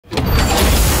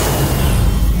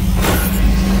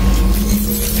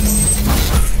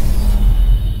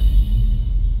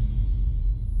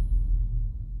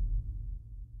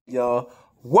y'all.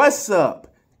 What's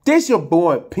up? This your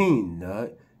boy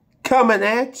Peanut coming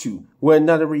at you with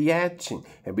another reaction.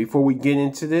 And before we get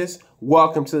into this,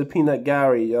 welcome to the Peanut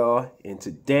Gallery, y'all. And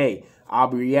today I'll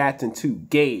be reacting to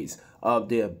Gaze of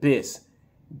the Abyss,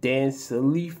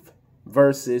 Dainsleif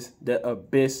versus the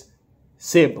Abyss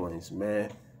siblings,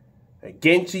 man. A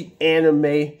Genshin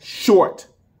anime short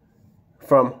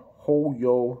from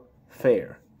Hoyo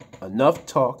Fair. Enough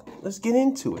talk. Let's get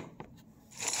into it.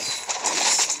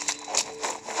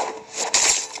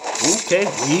 Okay,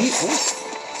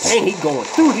 dang, he going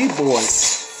through these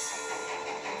boys.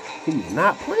 He's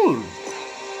not playing.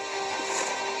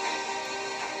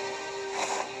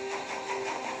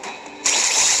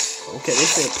 Okay, they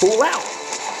said pull out.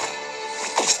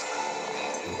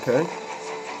 Okay.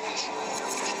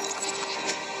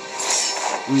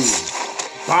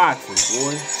 Boxing,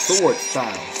 boy. Sword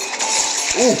style.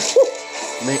 Ooh,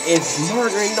 man, it's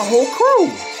murdering the whole crew.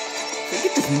 Man,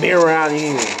 get this mirror out of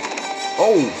here.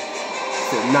 Oh,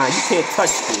 said, nah, you can't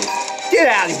touch this. Get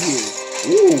out of here.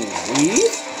 Ooh,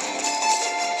 please.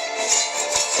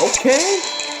 Okay.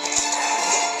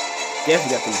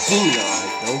 Definitely got some demon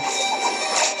eyes, though.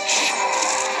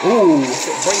 Ooh,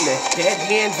 bring the dead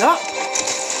hands up.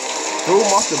 Throw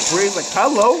him off the bridge like,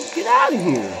 hello, get out of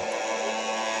here.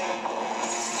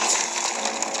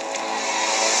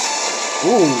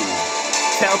 Ooh,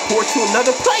 teleport to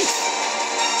another place.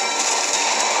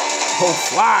 Oh,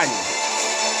 sliding.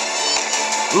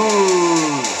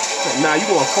 Now you're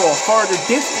gonna fall farther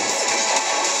distance.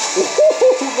 Ooh,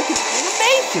 look at the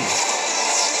animation.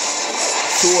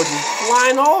 Swords is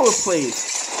flying all over the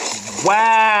place.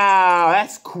 Wow,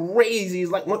 that's crazy.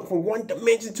 It's like went from one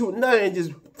dimension to another and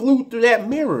just flew through that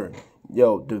mirror.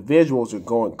 Yo, the visuals are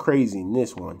going crazy in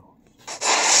this one.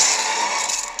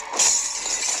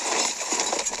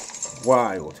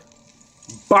 Wild.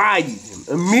 Bodied him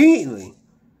immediately.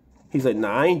 He's like,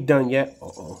 nah, I ain't done yet.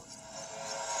 Uh-oh.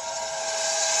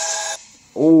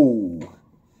 Oh.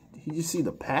 Did you see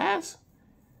the pass?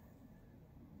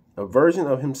 A version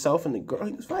of himself and the girl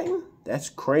he was fighting? That's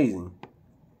crazy.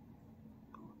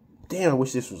 Damn, I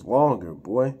wish this was longer,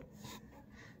 boy.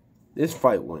 This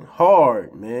fight went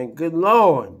hard, man. Good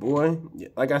Lord, boy.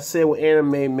 Like I said with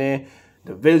anime, man,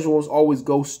 the visuals always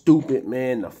go stupid,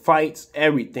 man. The fights,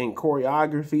 everything,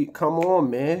 choreography. Come on,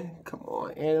 man. Come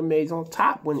on. Anime's on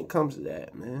top when it comes to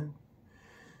that, man.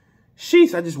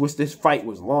 Sheesh, I just wish this fight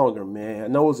was longer, man. I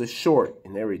know it was a short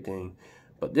and everything,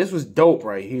 but this was dope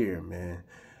right here, man.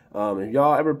 If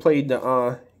y'all ever played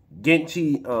the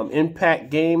Genshin Impact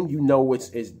game, you know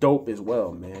it's dope as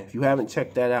well, man. If you haven't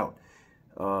checked that out.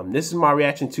 This is my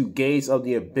reaction to Gaze of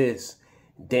the Abyss,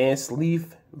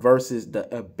 Dainsleif versus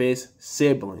the Abyss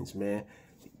siblings, man.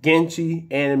 Genshin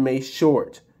anime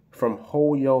short from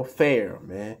Hoyo Fair,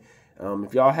 man.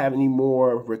 If y'all have any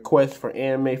more requests for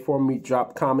anime for me,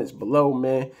 drop comments below,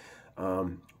 man.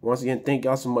 Once again, thank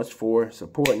y'all so much for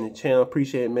supporting the channel.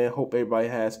 Appreciate it, man. Hope everybody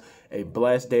has a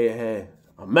blessed day ahead.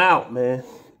 I'm out, man.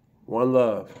 One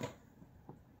love.